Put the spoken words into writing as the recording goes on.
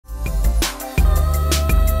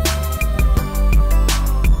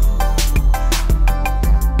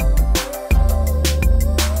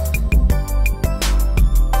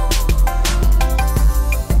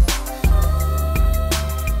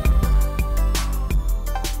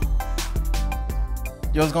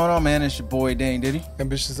Yo, what's going on, man? It's your boy Dane Diddy.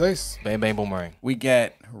 Ambitious Ace. Bang Bang Boomerang. We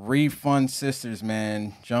got Refund Sisters,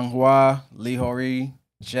 man. Junghua, Lee Hori,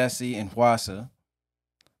 Jesse, and Hwasa.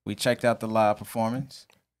 We checked out the live performance.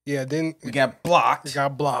 Yeah, then we got blocked. We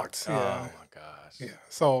got blocked. Oh Yeah. my gosh. Yeah.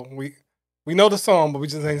 So we know the song, but we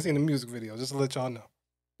just ain't seen the music video. Just to let y'all know.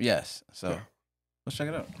 Yes. So Yeah. let's check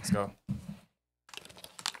it out. Let's go.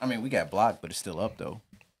 I mean, we got blocked, but it's still up though.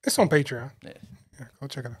 It's on Patreon. Yeah. Yeah, go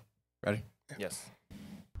check it out. Ready? Yeah. Yes.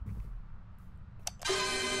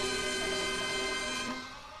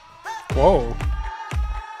 Whoa.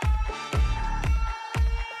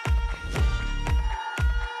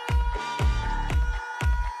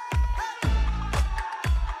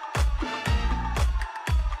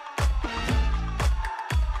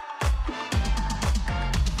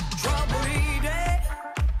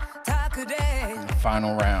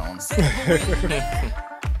 Final round.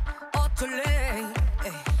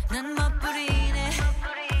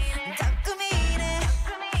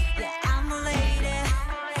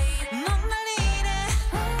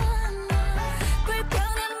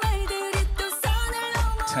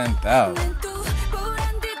 $10,000.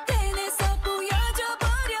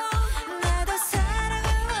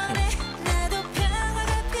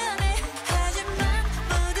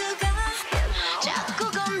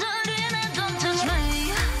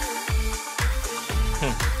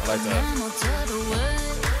 I like that.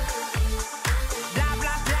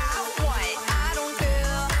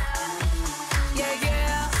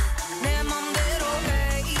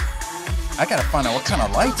 I gotta find out what kind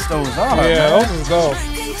of lights those are. Yeah, man. those is dope.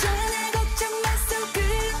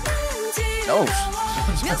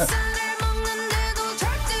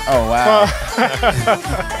 Oh wow.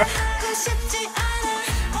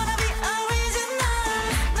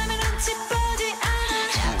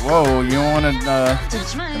 Whoa, you don't want to,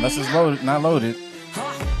 unless it's loaded, not loaded.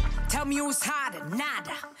 Tell me who's harder,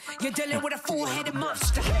 nada. You're dealing with a full-headed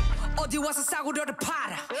monster. 어디 와서 싸구려를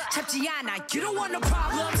팔아. 잡지 않아. You don't want no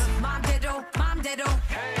problems. 마음대로, 마음대로.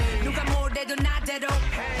 누가 뭐래도 나대로.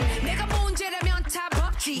 내가 문제라면 다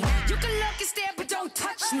법지. You can look and stare, but don't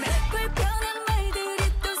touch me. 불편한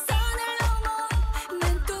말들이 또 선을 넘어.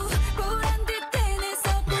 난 또 보란 듯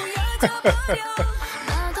해내서 보여줘 버려.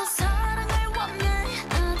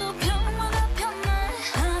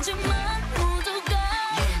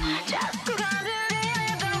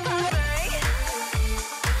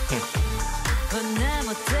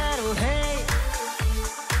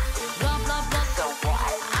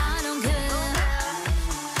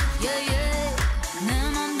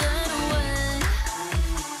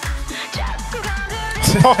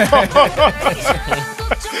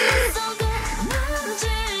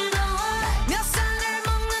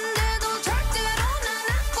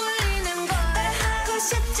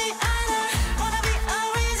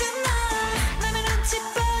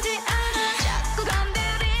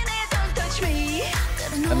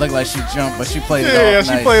 It looked like she jumped, but she played it off. Yeah,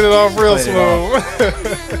 she nice. played it off real smooth.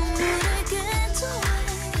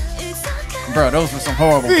 Bro, those were some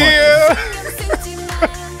horrible punches. Yeah.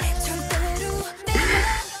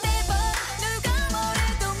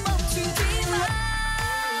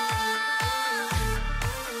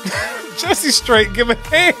 Jessie straight giving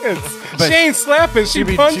hands. But she ain't slapping, she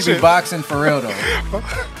punching. She be boxing for real though.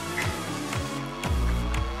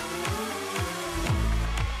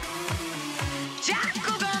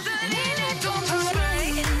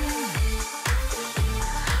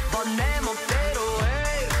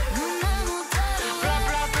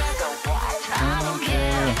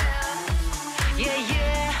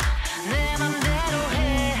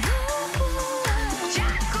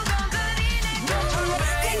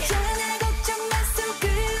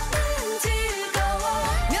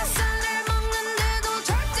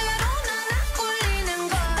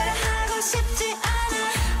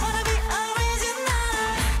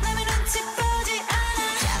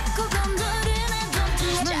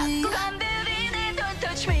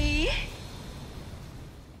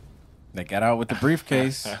 They got out with the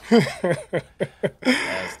briefcase.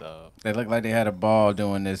 That's dope. They look like they had a ball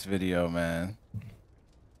doing this video, man.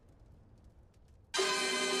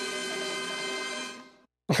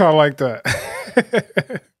 I like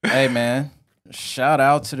that. Hey, man. Shout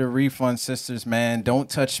out to the Refund Sisters, man. Don't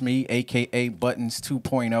Touch Me, a.k.a. Buttons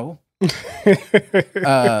 2.0.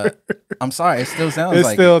 I'm sorry, it still sounds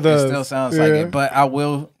like still it. does. It still sounds like it, but I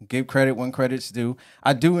will give credit when credit's due.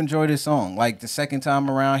 I do enjoy this song. Like the second time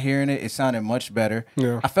around hearing it, it sounded much better.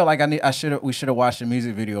 Yeah. I felt like we should have watched the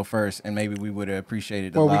music video first, and maybe we would have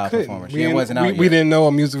appreciated the live performance. We Yeah, it wasn't out yet. We didn't know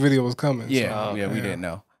a music video was coming. Yeah, so. yeah, we didn't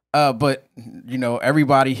know. But you know,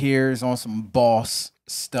 everybody here is on some boss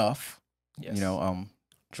stuff. Yes. You know,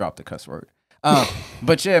 drop the cuss word.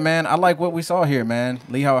 But yeah, man, I like what we saw here, man.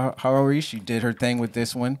 Lee Haori, she did her thing with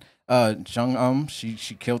this one. Jung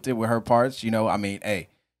she killed it with her parts. You know, I mean, hey,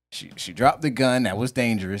 she dropped the gun. That was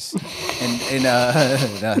dangerous, and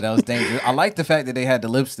that was dangerous. I like the fact that they had the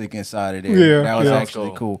lipstick inside of there. Yeah, that was yeah.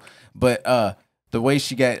 actually cool. But the way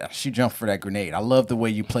she jumped for that grenade. I love the way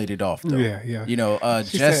you played it off, though. Yeah. You know,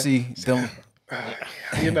 She Jesse,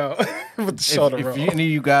 you know, with the shoulder if roll. any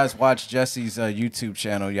of you guys watch Jesse's YouTube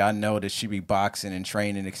channel, y'all know that she be boxing and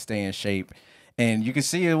training to stay in shape. And you can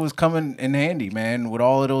see it was coming in handy, man, with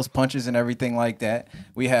all of those punches and everything like that.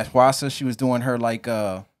 We had Hwasa. She was doing her, like,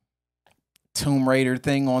 Tomb Raider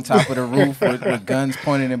thing on top of the roof with guns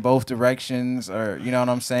pointed in both directions, or, you know what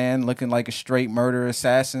I'm saying, looking like a straight murder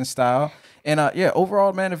assassin style. And, yeah,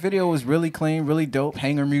 overall, man, the video was really clean, really dope.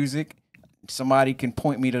 Hanger music. Somebody can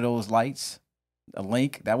point me to those lights. A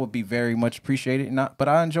link, that would be very much appreciated. But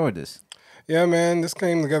I enjoyed this. Yeah, man, this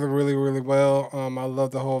came together really, really well. I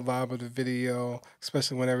love the whole vibe of the video,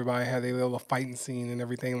 especially when everybody had a little fighting scene and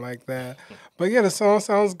everything like that. But yeah, the song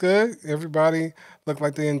sounds good. Everybody looked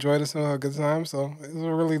like they enjoyed it, so had a good time. So it was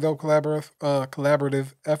a really dope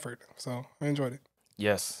collaborative effort. So I enjoyed it.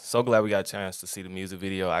 Yes, so glad we got a chance to see the music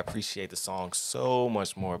video. I appreciate the song so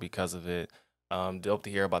much more because of it. Dope to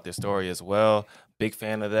hear about their story as well. Big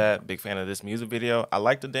fan of that. Big fan of this music video. I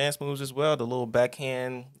like the dance moves as well. The little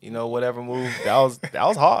backhand, you know, whatever move. That was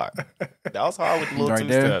hard. That was hard with the little Right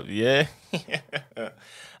there. two-step. Yeah.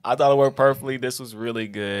 I thought it worked perfectly. This was really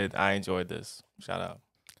good. I enjoyed this. Shout out.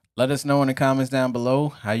 Let us know in the comments down below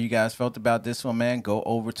how you guys felt about this one, man. Go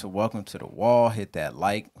over to Welcome to the Wall. Hit that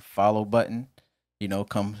like, follow button. You know,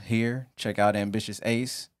 come here. Check out Ambitious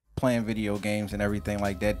Ace. Playing video games and everything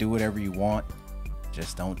like that. Do whatever you want.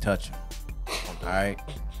 Just don't touch them. All right.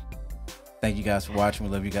 Thank you guys for watching.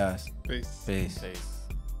 We love you guys. Peace. Peace. Peace.